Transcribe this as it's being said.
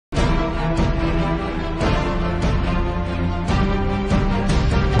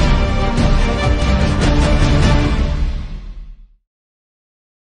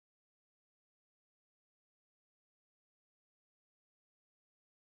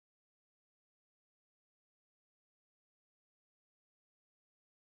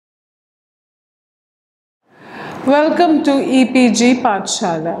Welcome to EPG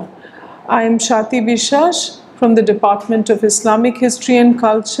Pathshala. I am Shati Bishash from the Department of Islamic History and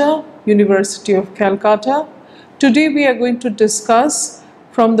Culture, University of Calcutta. Today we are going to discuss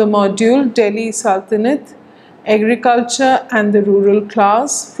from the module Delhi Sultanate, Agriculture and the Rural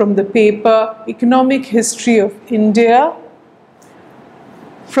Class from the paper Economic History of India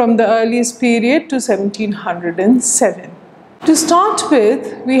from the earliest period to 1707. To start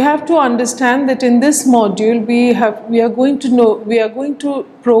with, we have to understand that in this module we are going to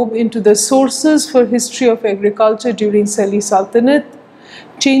probe into the sources for history of agriculture during Delhi Sultanate,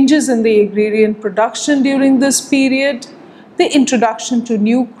 changes in the agrarian production during this period, the introduction to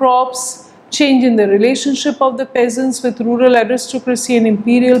new crops, change in the relationship of the peasants with rural aristocracy and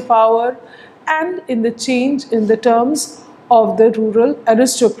imperial power, and in the change in the terms of the rural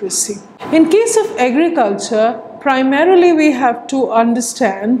aristocracy. In case of agriculture, primarily we have to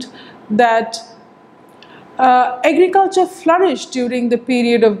understand that agriculture flourished during the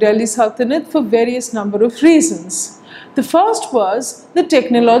period of Delhi Sultanate for various number of reasons. The first was the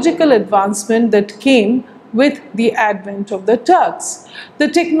technological advancement that came with the advent of the Turks. The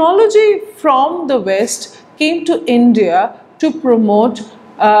technology from the West came to India to promote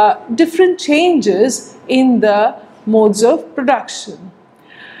different changes in the modes of production.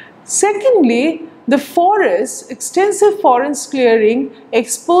 Secondly, the extensive forest clearing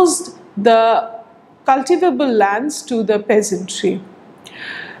exposed the cultivable lands to the peasantry.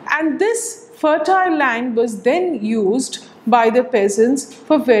 And this fertile land was then used by the peasants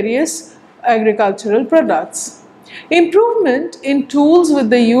for various agricultural products. Improvement in tools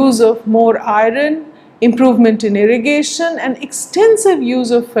with the use of more iron, improvement in irrigation and extensive use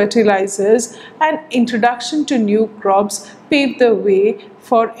of fertilizers and introduction to new crops paved the way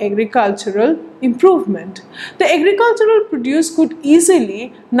for agricultural improvement. The agricultural produce could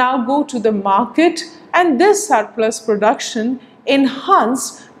easily now go to the market, and this surplus production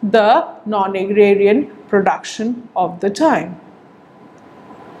enhanced the non-agrarian production of the time.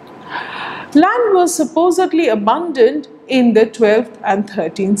 Land was supposedly abundant in the 12th and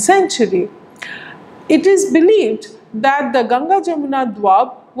 13th century. It is believed that the Ganga-Jamuna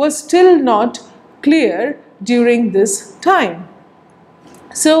Dwab was still not clear during this time.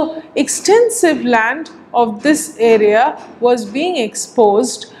 So, extensive land of this area was being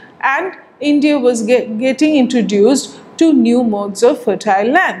exposed and India was getting introduced to new modes of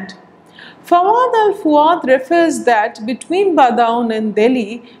fertile land. Fawad al-Fuad refers that between Badaun and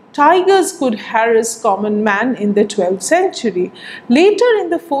Delhi, tigers could harass common man in the 12th century. Later in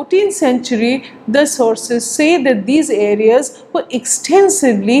the 14th century, the sources say that these areas were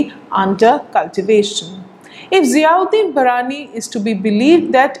extensively under cultivation. If Ziauddin Barani is to be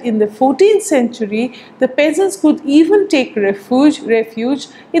believed, that in the 14th century, the peasants could even take refuge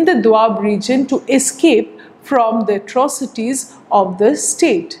in the Doab region to escape from the atrocities of the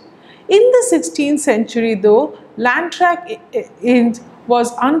state. In the 16th century though, land tract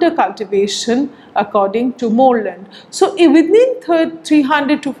was under cultivation according to Moreland. So within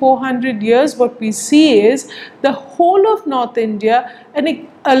 300 to 400 years, what we see is the whole of North India and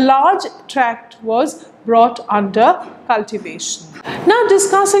a large tract was brought under cultivation. Now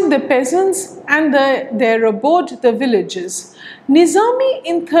discussing the peasants and their abode, the villages. Nizami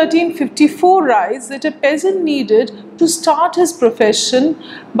in 1354 writes that a peasant needed to start his profession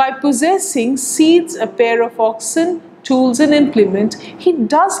by possessing seeds, a pair of oxen, tools and implement. He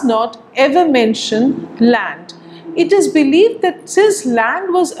does not ever mention land. It is believed that since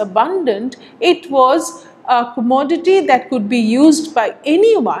land was abundant, it was a commodity that could be used by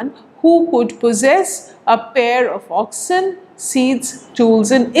anyone who could possess a pair of oxen, seeds,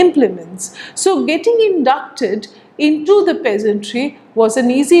 tools and implements. So getting inducted into the peasantry was an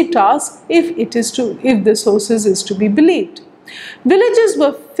easy task if the sources is to be believed. Villages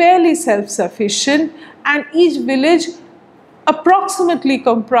were fairly self-sufficient and each village approximately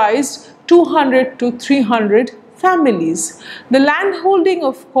comprised 200 to 300 families. The landholding,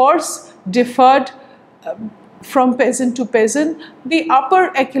 of course, differed from peasant to peasant. The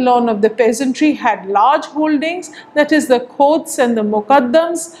upper echelon of the peasantry had large holdings, that is the Khods and the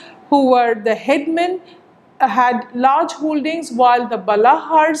Muqaddams, who were the headmen, had large holdings, while the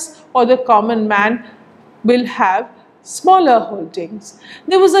Balahars or the common man will have smaller holdings.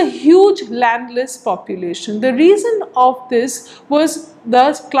 There was a huge landless population. The reason of this was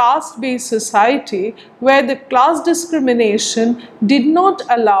the class-based society where the class discrimination did not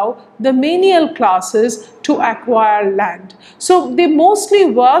allow the menial classes to acquire land. So they mostly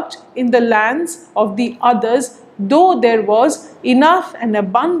worked in the lands of the others, though there was enough and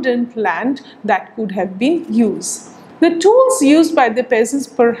abundant land that could have been used. The tools used by the peasants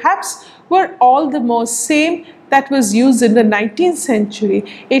perhaps were all the most same that was used in the 19th century.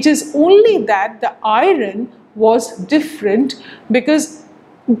 It is only that the iron was different, because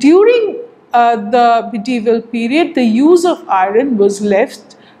during the medieval period the use of iron was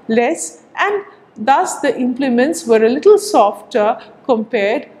less, and thus the implements were a little softer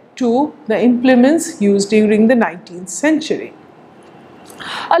compared to the implements used during the 19th century.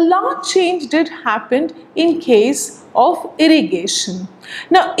 A large change did happen in case of irrigation.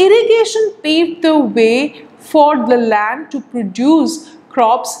 Now, irrigation paved the way for the land to produce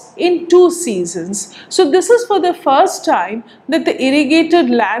crops in 2 seasons. So this is for the first time that the irrigated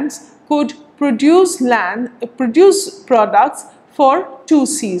lands could produce products for 2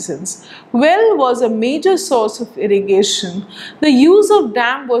 seasons. Well was a major source of irrigation. The use of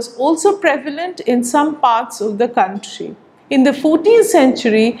dam was also prevalent in some parts of the country. In the 14th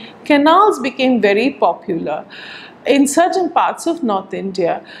century, canals became very popular in certain parts of North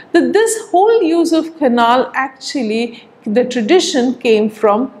India. This whole use of canal, actually the tradition came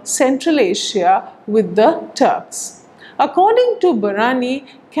from Central Asia with the Turks. According to Barani,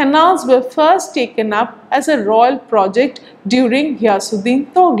 canals were first taken up as a royal project during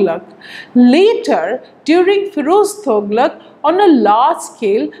Ghiyasuddin Tughlaq. Later, during Firoz Tughlaq, on a large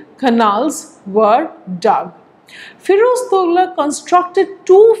scale, canals were dug. Firoz Tughlaq constructed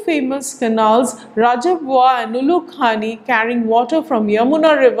 2 famous canals, Rajabwa and Ulukhani, carrying water from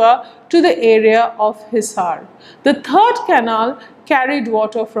Yamuna river to the area of Hisar. The 3rd canal carried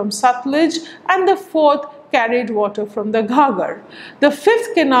water from Satluj, and the 4th carried water from the Ghaggar. The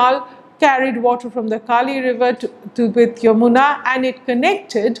 5th canal carried water from the Kali river with Yamuna, and it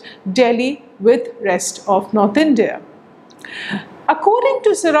connected Delhi with rest of North India. According to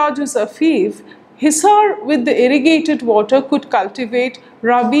Sirajus Afif, Hisar with the irrigated water could cultivate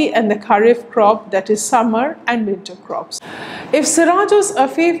Rabi and the Kharif crop, that is summer and winter crops. If Sirajus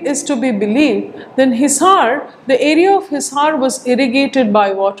Afif is to be believed, then Hisar, the area of Hisar was irrigated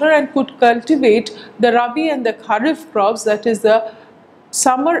by water and could cultivate the Rabi and the Kharif crops, that is the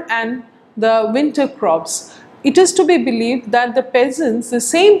summer and the winter crops. It is to be believed that the peasants, the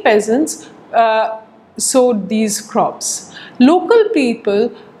same peasants, sowed these crops. Local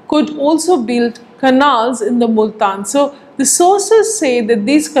people could also build canals in the Multan. So the sources say that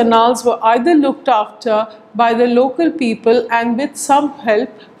these canals were either looked after by the local people and with some help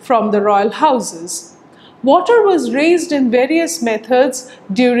from the royal houses. Water was raised in various methods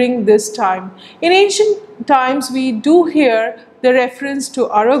during this time. In ancient times, we do hear the reference to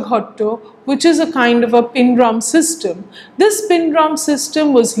Araghotto, which is a kind of a pin drum system. This pin drum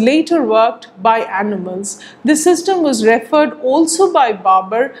system was later worked by animals. This system was referred also by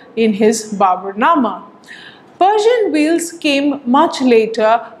Babur in his Baburnama. Persian wheels came much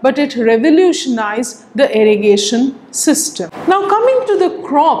later, but it revolutionized the irrigation system. Now, coming to the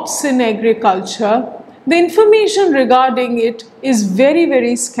crops in agriculture, the information regarding it is very,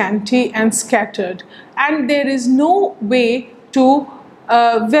 very scanty and scattered, and there is no way to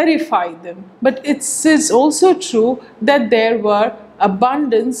verify them. But it is also true that there were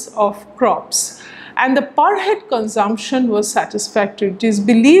abundance of crops, and the per head consumption was satisfactory. It is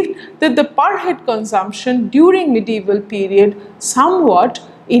believed that the per head consumption during medieval period somewhat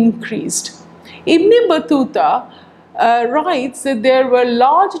increased. Ibn Battuta writes that there were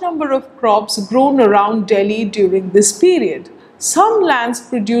large number of crops grown around Delhi during this period. Some lands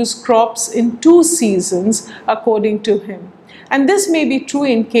produce crops in 2 seasons according to him, and this may be true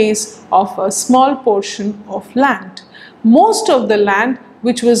in case of a small portion of land. Most of the land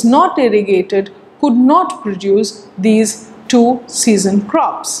which was not irrigated could not produce these 2-season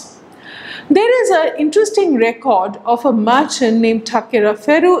crops. There is an interesting record of a merchant named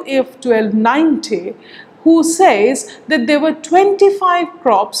Takeraferu of 1290 who says that there were 25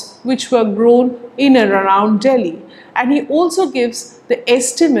 crops which were grown in and around Delhi, and he also gives the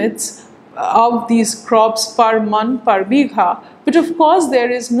estimates of these crops per month, per bigha, but of course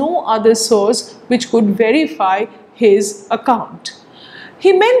there is no other source which could verify his account.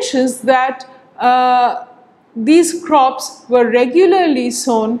 He mentions that these crops were regularly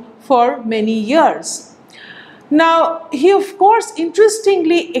sown for many years. Now, he of course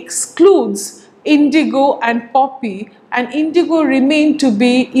interestingly excludes indigo and poppy, and indigo remained to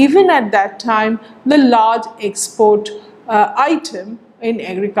be, even at that time, the large export item in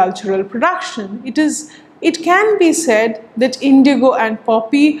agricultural production. It can be said that indigo and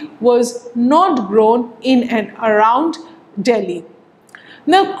poppy was not grown in and around Delhi.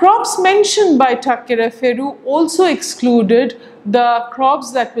 Now, crops mentioned by Takeraferu also excluded the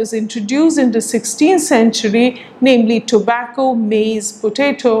crops that was introduced in the 16th century, namely tobacco, maize,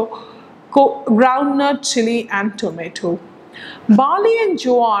 potato, groundnut, chili and tomato. Barley and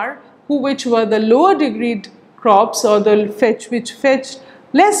jowar, which were the lower degree crops, or which fetched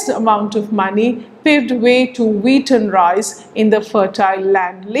less amount of money, paved way to wheat and rice in the fertile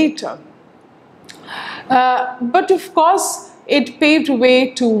land later. But of course, it paved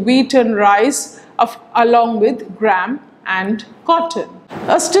way to wheat and rice along with gram and cotton.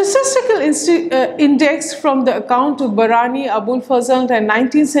 A statistical index from the account of Barani, Abul Fazl and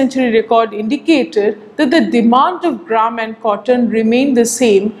 19th century record indicated that the demand of gram and cotton remained the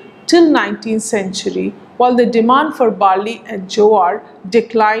same till 19th century, while the demand for barley and jowar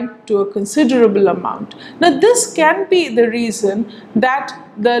declined to a considerable amount. Now, this can be the reason that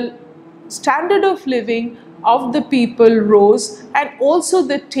the standard of living of the people rose and also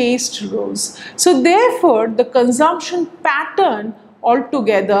the taste rose. So therefore, the consumption pattern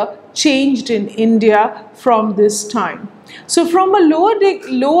altogether changed in India from this time. So from a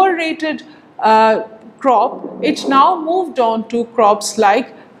lower rated crop, it now moved on to crops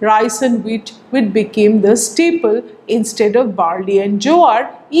like rice and wheat, which became the staple instead of barley and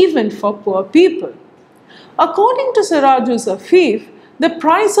jowar, even for poor people. According to Sirajul Afif, the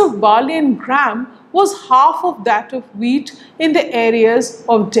price of barley and gram was half of that of wheat in the areas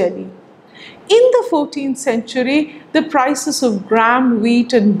of Delhi. In the 14th century, the prices of gram,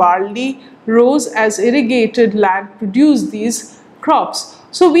 wheat and barley rose as irrigated land produced these crops.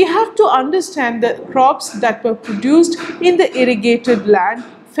 So we have to understand that crops that were produced in the irrigated land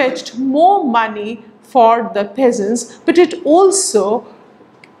fetched more money for the peasants, but it also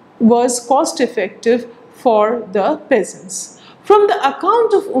was cost effective for the peasants. From the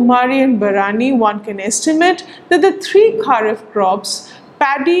account of Umari and Barani, one can estimate that the three kharif crops,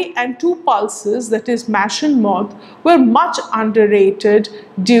 paddy and two pulses, that is mash and moth, were much underrated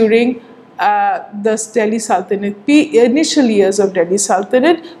during the Delhi Sultanate, initial years of Delhi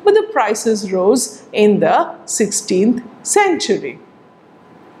Sultanate, but the prices rose in the 16th century.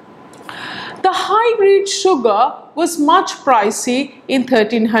 The high-grade sugar was much pricey in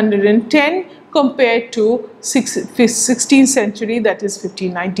 1310 compared to 16th century, that is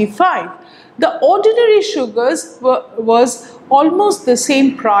 1595. The ordinary sugars was almost the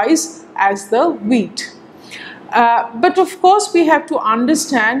same price as the wheat. But of course, we have to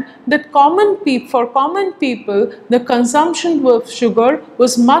understand that for common people, the consumption of sugar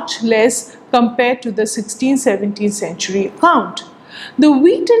was much less compared to the 16th, 17th century account. The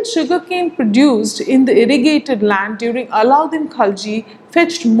wheat and sugarcane produced in the irrigated land during Alauddin Khalji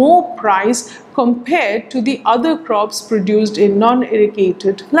fetched more price compared to the other crops produced in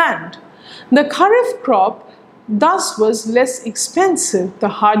non-irrigated land. The kharif crop thus was less expensive. The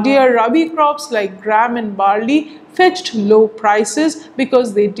hardier rabi crops like gram and barley fetched low prices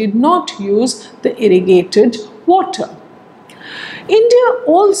because they did not use the irrigated water. India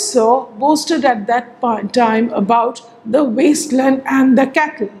also boasted at that time about the wasteland and the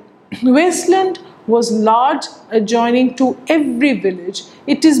cattle. Wasteland was large, adjoining to every village.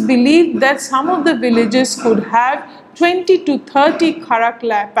 It is believed that some of the villages could have 20 to 30 kharak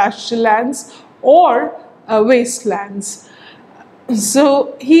pasture lands or wastelands.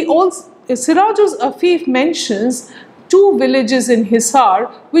 So Sirajul Afif mentions two villages in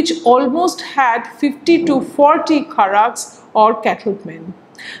Hisar which almost had 50 to 40 kharaks or cattlemen.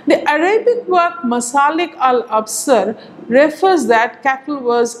 The Arabic work Masalik al-Absar refers that cattle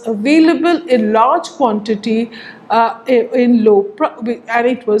was available in large quantity and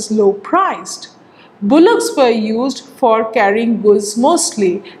it was low priced. Bullocks were used for carrying goods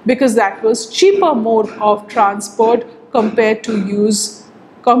mostly because that was cheaper mode of transport compared to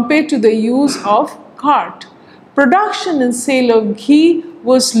the use of cart. Production and sale of ghee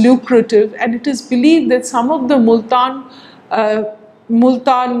was lucrative, and it is believed that some of the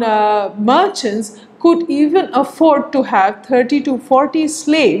Multan merchants could even afford to have 30 to 40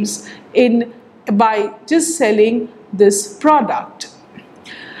 slaves by just selling this product.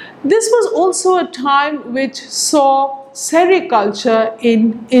 This was also a time which saw sericulture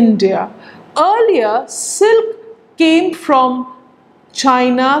in India. Earlier, silk came from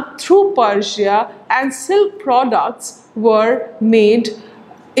China through Persia, and silk products were made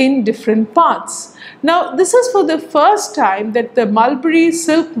in different parts. Now, this is for the first time that the mulberry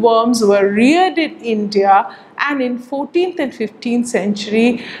silkworms were reared in India, and in 14th and 15th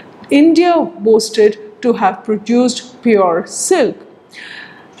century, India boasted to have produced pure silk.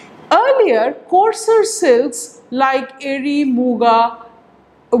 Earlier, coarser silks like Eri, Muga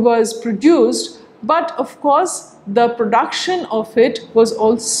was produced, but of course, the production of it was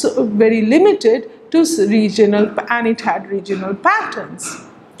also very limited to regional, and it had regional patterns.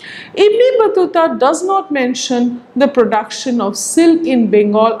 Ibn Battuta does not mention the production of silk in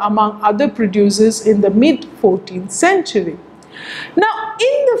Bengal among other producers in the mid-14th century. Now,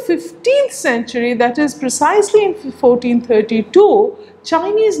 in the 15th century, that is precisely in 1432,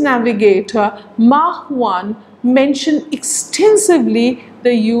 Chinese navigator Ma Huan mentioned extensively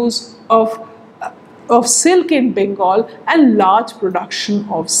the use of silk in Bengal and large production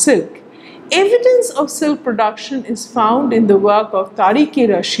of silk. Evidence of silk production is found in the work of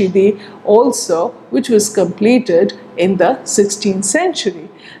Tariq-i-Rashidi also, which was completed in the 16th century.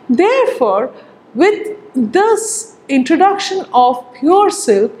 Therefore, with this introduction of pure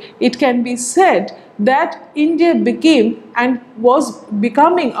silk, it can be said that India became and was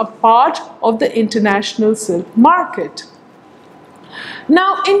becoming a part of the international silk market.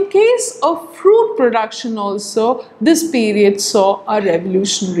 Now, in case of fruit production also, this period saw a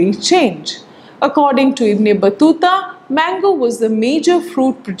revolutionary change. According to Ibn Battuta, mango was the major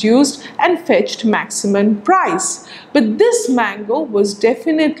fruit produced and fetched maximum price. But this mango was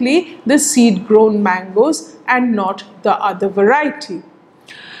definitely the seed-grown mangoes and not the other variety.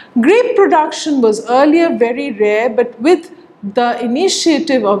 Grape production was earlier very rare, but with the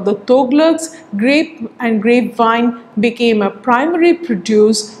initiative of the Tughlaqs, grape and grapevine became a primary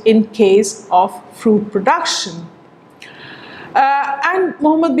produce in case of fruit production. And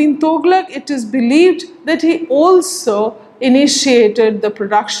Muhammad bin Tughlaq, it is believed that he also initiated the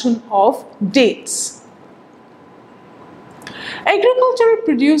production of dates. Agricultural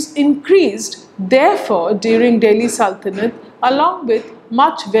produce increased, therefore, during Delhi Sultanate, along with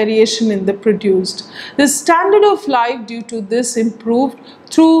much variation in the produced. The standard of life due to this improved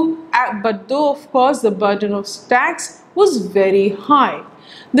but though of course the burden of tax was very high.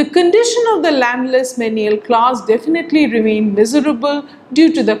 The condition of the landless menial class definitely remained miserable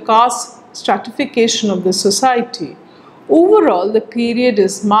due to the caste stratification of the society. Overall, the period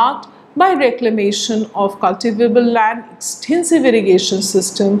is marked by reclamation of cultivable land, extensive irrigation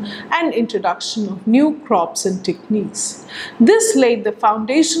system, and introduction of new crops and techniques. This laid the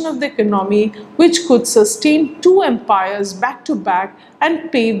foundation of the economy which could sustain two empires back to back and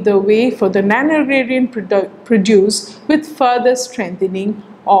paved the way for the non-agrarian produce with further strengthening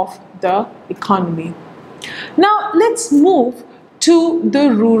of the economy. Now let's move to the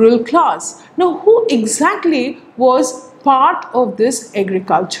rural class. Now, who exactly was part of this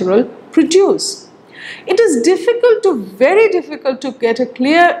agricultural produce? It is very difficult to get a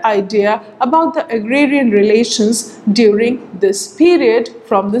clear idea about the agrarian relations during this period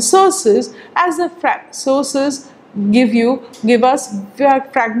from the sources, as the sources give us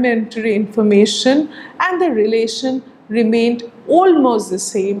fragmentary information, and the relation remained almost the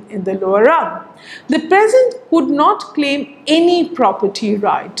same in the lower rung. The peasant could not claim any property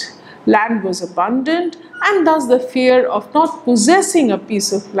right. Land was abundant, and thus the fear of not possessing a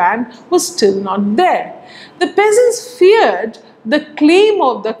piece of land was still not there. The peasants feared the claim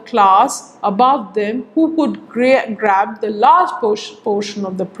of the class above them who could grab the large portion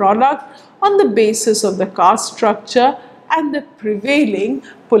of the product on the basis of the caste structure and the prevailing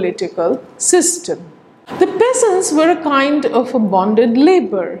political system. The peasants were a kind of a bonded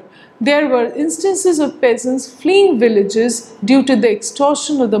labor. There were instances of peasants fleeing villages due to the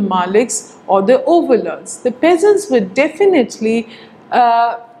extortion of the maliks or the overlords. The peasants were definitely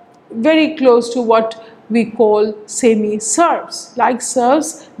very close to what we call semi-serfs. Like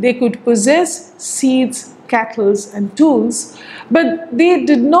serfs, they could possess seeds, cattle and tools, but they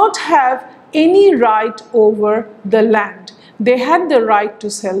did not have any right over the land. They had the right to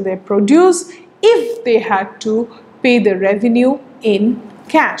sell their produce if they had to pay the revenue in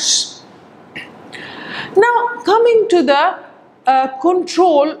cash. Now, coming to the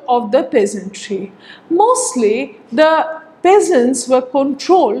control of the peasantry. Mostly the peasants were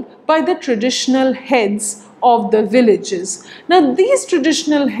controlled by the traditional heads of the villages. Now, these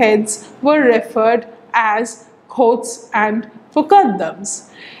traditional heads were referred as khots and muqaddams.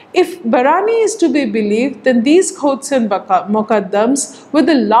 If Barani is to be believed, then these khots and muqaddams were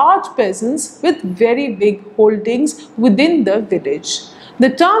the large peasants with very big holdings within the village. The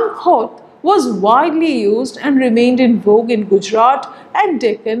term khot was widely used and remained in vogue in Gujarat and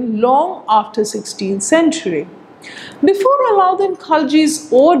Deccan long after 16th century. Before Alauddin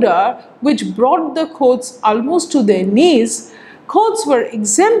Khalji's order, which brought the khots almost to their knees, khots were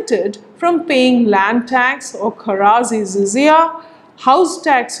exempted from paying land tax or kharaz-i-jizya, house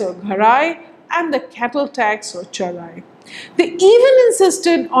tax or gharai, and the cattle tax or charai. They even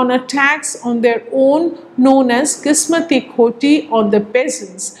insisted on a tax on their own known as Qismati Khoti on the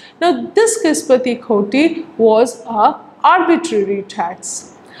peasants. Now, this Qismati Khoti was an arbitrary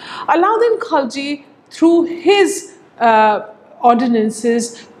tax. Alauddin Khalji, through his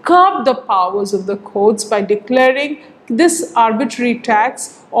ordinances, curbed the powers of the khots by declaring this arbitrary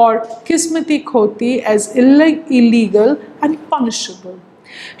tax or kismati khoti as illegal and punishable.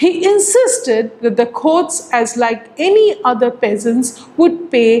 He insisted that the Khots, as like any other peasants, would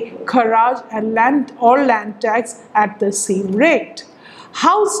pay kharaj and land tax at the same rate.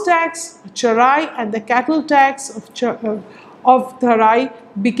 House tax, charai, and the cattle tax of Dharai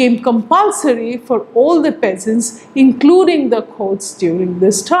became compulsory for all the peasants, including the Khots during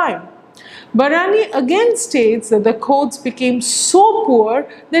this time. Barani again states that the Khots became so poor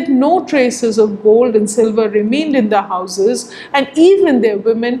that no traces of gold and silver remained in the houses, and even their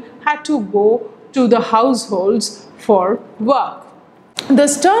women had to go to the households for work. The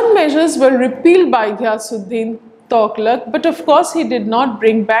stern measures were repealed by Ghiyasuddin Tughlaq, but of course he did not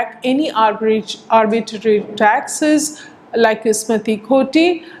bring back any arbitrary taxes like Ismati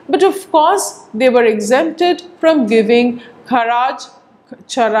Khoti, but of course they were exempted from giving kharaj,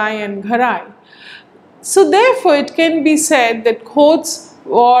 charai and gharai. So therefore it can be said that Khots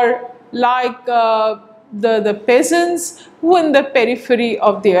were like the peasants who were in the periphery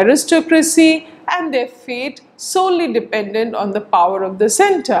of the aristocracy, and their fate solely dependent on the power of the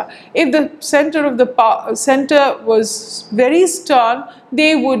center. If the center was very stern,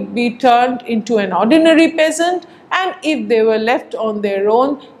 they would be turned into an ordinary peasant, and if they were left on their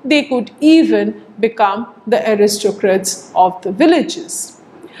own, they could even become the aristocrats of the villages.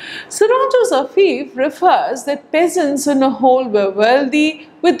 Sirajus Afif refers that peasants on a whole were wealthy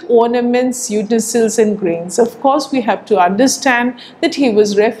with ornaments, utensils and grains. Of course, we have to understand that he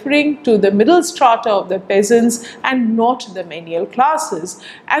was referring to the middle strata of the peasants and not the menial classes.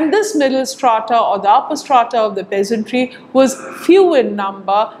 And this middle strata or the upper strata of the peasantry was few in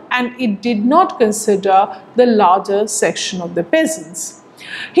number, and it did not consider the larger section of the peasants.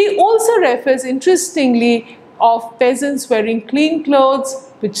 He also refers interestingly of peasants wearing clean clothes,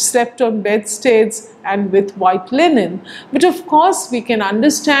 which slept on bedsteads and with white linen. But of course, we can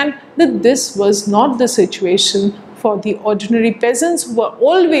understand that this was not the situation for the ordinary peasants who were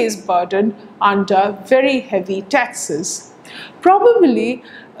always burdened under very heavy taxes. Probably,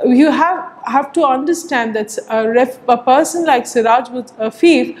 you have to understand that a person like Siraj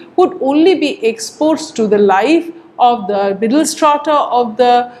Afif would only be exposed to the life of the middle strata of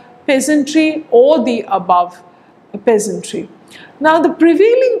the peasantry or the above peasantry. Now, the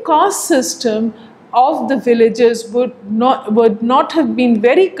prevailing caste system of the villages would not have been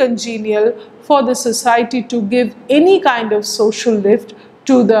very congenial for the society to give any kind of social lift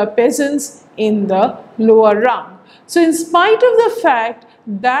to the peasants in the lower rung. So, in spite of the fact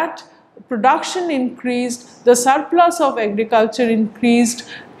that production increased, the surplus of agriculture increased,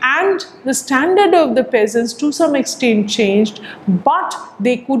 and the standard of the peasants to some extent changed, but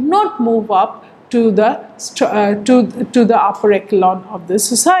they could not move up to the upper echelon of the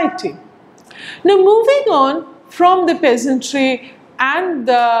society. Now, moving on from the peasantry and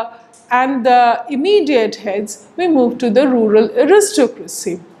the immediate heads, we move to the rural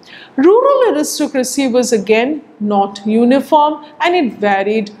aristocracy. Rural aristocracy was again not uniform, and it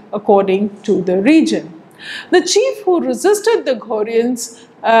varied according to the region. The chief who resisted the Ghaurians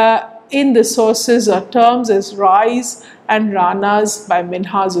in the sources are terms as Rais and Ranas by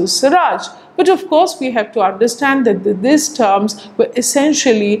Minhaj-ul-Siraj. But of course, we have to understand that these terms were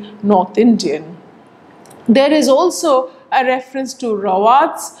essentially North Indian. There is also a reference to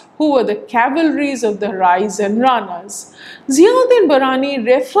Rawats, who were the cavalries of the Rais and Ranas. Ziauddin Barani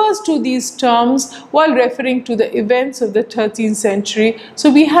refers to these terms while referring to the events of the 13th century.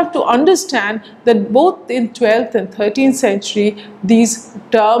 So we have to understand that both in 12th and 13th century, these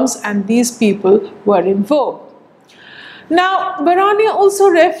terms and these people were in vogue. Now, Barani also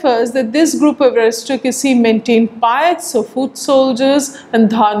refers that this group of aristocracy maintained payaks or foot soldiers and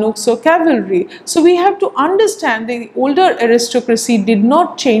dhanuks or cavalry. So we have to understand that the older aristocracy did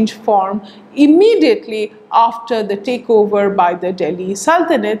not change form immediately after the takeover by the Delhi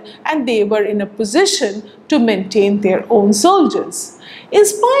Sultanate, and they were in a position to maintain their own soldiers. In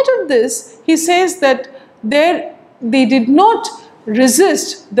spite of this, he says that they did not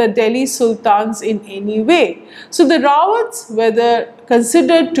resist the Delhi Sultans in any way. So the Rawats were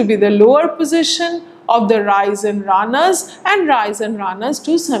considered to be the lower position of the Rais and Ranas, and Rais and Ranas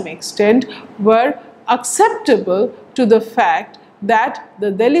to some extent were acceptable to the fact that the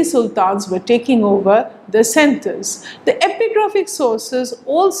Delhi Sultans were taking over the centers. The epigraphic sources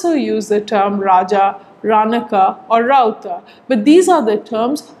also use the term Raja, Ranaka or Rauta, but these are the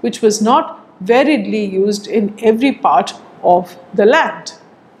terms which was not variedly used in every part of the land.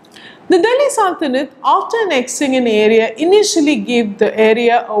 The Delhi Sultanate, after annexing an area, initially gave the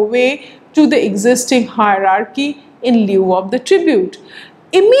area away to the existing hierarchy in lieu of the tribute.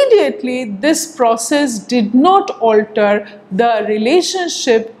 Immediately, this process did not alter the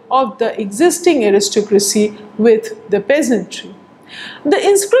relationship of the existing aristocracy with the peasantry. The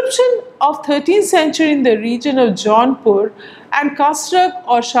inscription of 13th century in the region of Jaunpur and Kasrak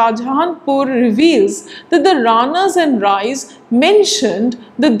or Shahjahanpur reveals that the Ranas and Rais mentioned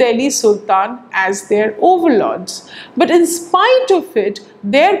the Delhi Sultan as their overlords, but in spite of it,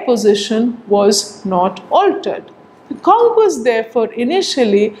 their position was not altered. The conquest, therefore,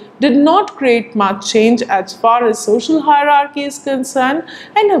 initially did not create much change as far as social hierarchy is concerned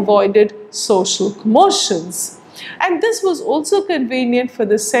and avoided social commotions. And this was also convenient for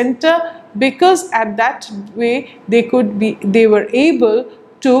the center because at that way they were able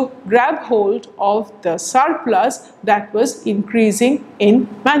to grab hold of the surplus that was increasing in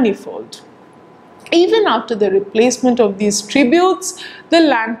manifold. Even after the replacement of these tributes, the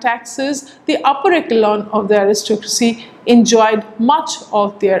land taxes, the upper echelon of the aristocracy enjoyed much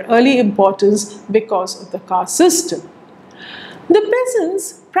of their early importance because of the caste system. The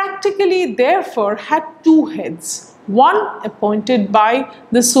peasants practically therefore had two heads, one appointed by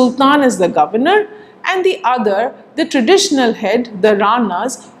the Sultan as the governor and the other the traditional head, the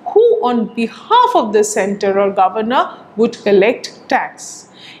Ranas, who on behalf of the center or governor would collect tax.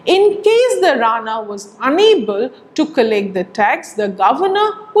 In case the Rana was unable to collect the tax, the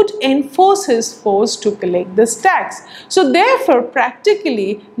governor would enforce his force to collect this tax. So therefore,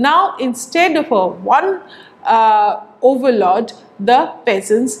 practically now instead of a one overlord, the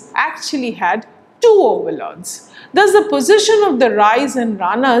peasants actually had two overlords. Thus the position of the Rais and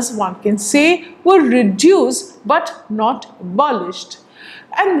Ranas, one can say, were reduced but not abolished.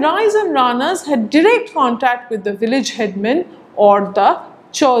 And Rais and Ranas had direct contact with the village headman or the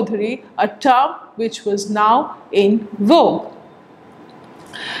Chaudhary, a term which was now in vogue.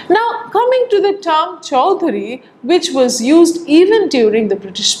 Now, coming to the term Chaudhary, which was used even during the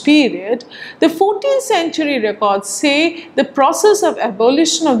British period, the 14th century records say the process of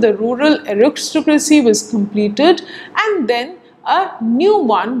abolition of the rural aristocracy was completed and then a new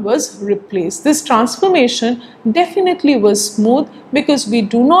one was replaced. This transformation definitely was smooth because we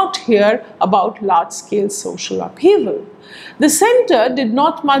do not hear about large-scale social upheaval. The center did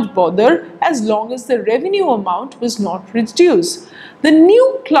not much bother as long as the revenue amount was not reduced. The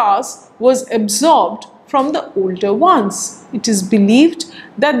new class was absorbed from the older ones. It is believed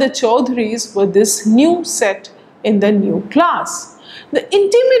that the Chaudharys were this new set in the new class. The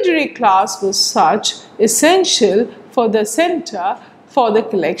intermediary class was such essential for the center for the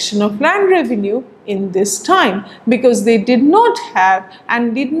collection of land revenue in this time because they did not have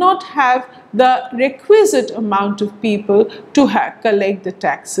the requisite amount of people to collect the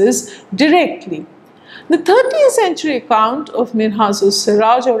taxes directly. The 13th century account of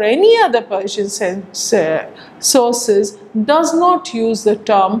Minhaj-us-Siraj or any other Persian sources does not use the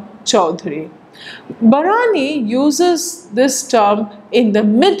term Chaudhary. Barani uses this term in the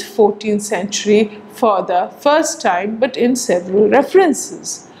mid-14th century for the first time but in several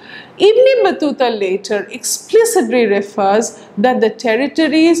references. Ibn Battuta later explicitly refers that the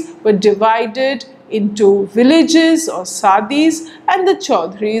territories were divided into villages or sadis and the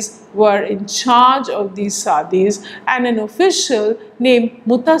Chaudharys were in charge of these sadis and an official named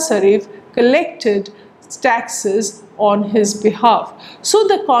Mutasarrif collected taxes on his behalf. So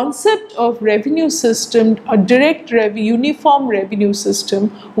the concept of revenue system, a direct uniform revenue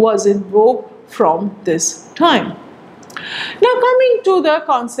system was in vogue from this time. Now coming to the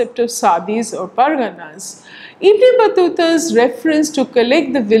concept of sadis or parganas, Ibn Battuta's reference to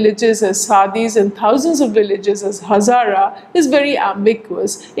collect the villages as sadis and thousands of villages as hazara is very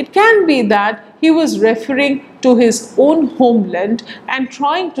ambiguous. It can be that he was referring to his own homeland and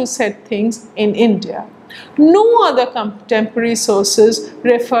trying to set things in India. No other contemporary sources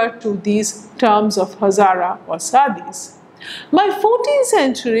refer to these terms of hazara or sadis. By 14th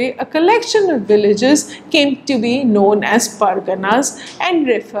century, a collection of villages came to be known as parganas and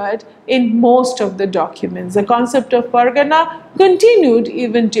referred in most of the documents. The concept of pargana continued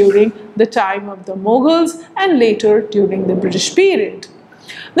even during the time of the Mughals and later during the British period.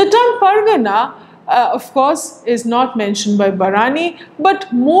 The term pargana of course is not mentioned by Barani,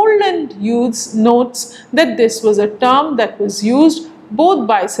 but Moreland notes that this was a term that was used both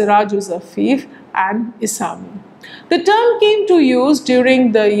by Siraj-uz-Affif and Isami. The term came to use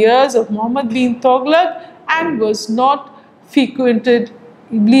during the years of Muhammad bin Tughlaq and was not frequently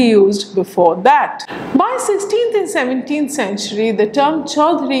used before that. By 16th and 17th century, the term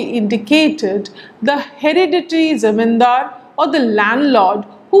Chaudhary indicated the hereditary zamindar or the landlord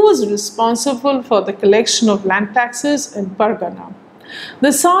who was responsible for the collection of land taxes in Pargana.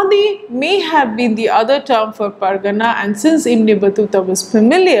 The Sadi may have been the other term for Pargana, and since Ibn Battuta was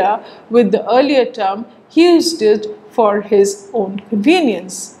familiar with the earlier term, he used it for his own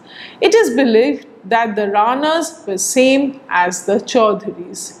convenience. It is believed that the Ranas were same as the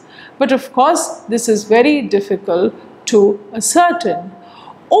Chaudhuris. But of course, this is very difficult to ascertain.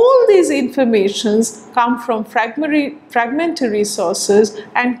 All these informations come from fragmentary sources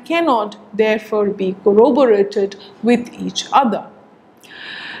and cannot therefore be corroborated with each other.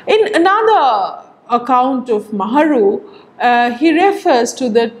 In another account of Maharu, he refers to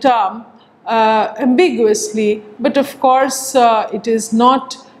the term ambiguously, but of course it is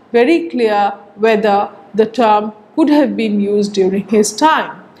not very clear whether the term could have been used during his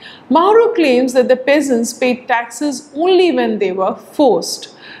time. Maharu claims that the peasants paid taxes only when they were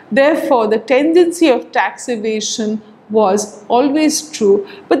forced. Therefore, the tendency of tax evasion was always true,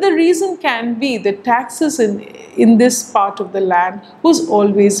 but the reason can be that taxes in this part of the land was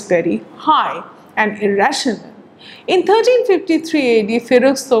always very high and irrational. In 1353 AD,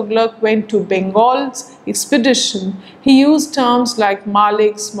 Firuz Tughlaq went to Bengal's expedition. He used terms like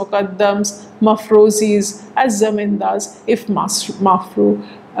Maliks, Muqaddams, Mafrozis as zamindars if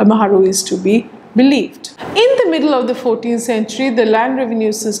Maharu is to be believed. In the middle of the 14th century, the land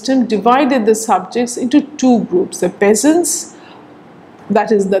revenue system divided the subjects into two groups, the peasants,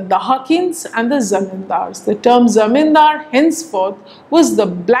 that is the Dahakins, and the zamindars. The term zamindar henceforth was the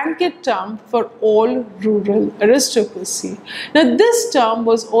blanket term for all rural aristocracy. Now this term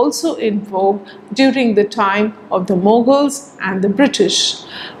was also in vogue during the time of the Mughals and the British.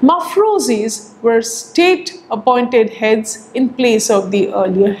 Mafrozis were state appointed heads in place of the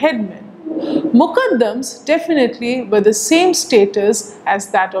earlier headmen. Muqaddams definitely were the same status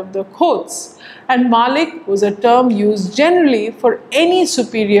as that of the Khots, and Malik was a term used generally for any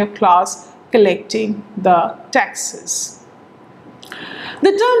superior class collecting the taxes.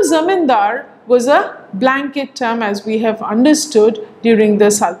 The term zamindar was a blanket term, as we have understood, during the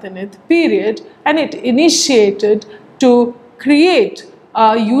Sultanate period, and it initiated to create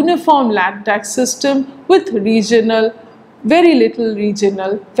a uniform land tax system with very little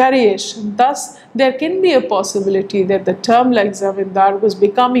regional variation. Thus, there can be a possibility that the term like zamindar was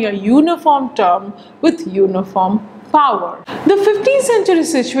becoming a uniform term with uniform power. The 15th century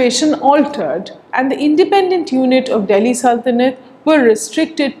situation altered, and the independent unit of Delhi Sultanate were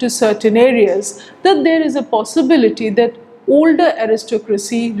restricted to certain areas. That there is a possibility that older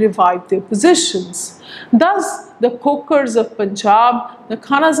aristocracy revived their positions. Thus, the Khokars of Punjab, the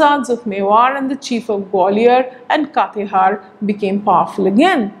Khanazads of Mewar, and the chief of Gwalior and Katihar became powerful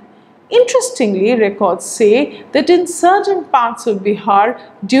again. Interestingly, records say that in certain parts of Bihar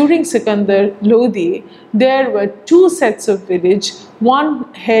during Sikandar Lodi, there were two sets of village,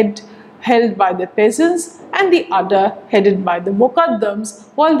 one held by the peasants and the other headed by the Muqaddams,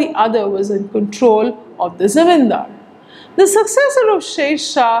 while the other was in control of the zamindar. The successor of Sher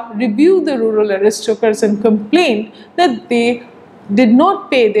Shah rebuked the rural aristocrats and complained that they did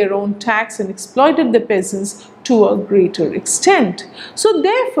not pay their own tax and exploited the peasants to a greater extent. So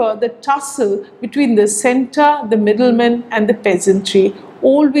therefore, the tussle between the center, the middlemen and the peasantry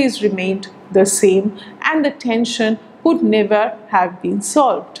always remained the same, and the tension could never have been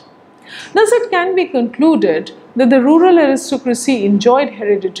solved. Thus, it can be concluded that the rural aristocracy enjoyed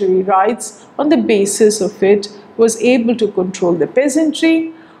hereditary rights on the basis of it was able to control the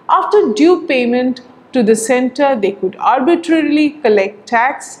peasantry. After due payment to the center, they could arbitrarily collect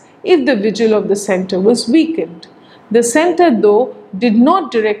tax if the vigil of the center was weakened. The center, though, did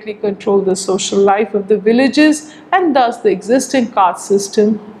not directly control the social life of the villages, and thus the existing caste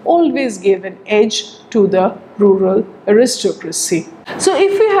system always gave an edge to the rural aristocracy. So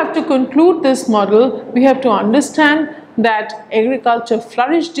if we have to conclude this model, we have to understand that agriculture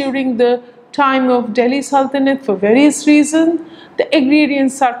flourished during the time of Delhi Sultanate for various reasons. The agrarian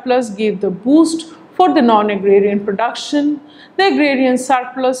surplus gave the boost for the non-agrarian production. The agrarian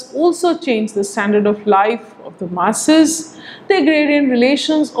surplus also changed the standard of life of the masses. The agrarian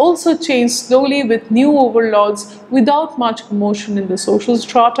relations also changed slowly with new overlords without much commotion in the social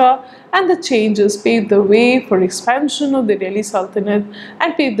strata, and the changes paved the way for expansion of the Delhi Sultanate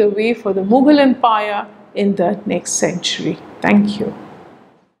and paved the way for the Mughal Empire in the next century. Thank you.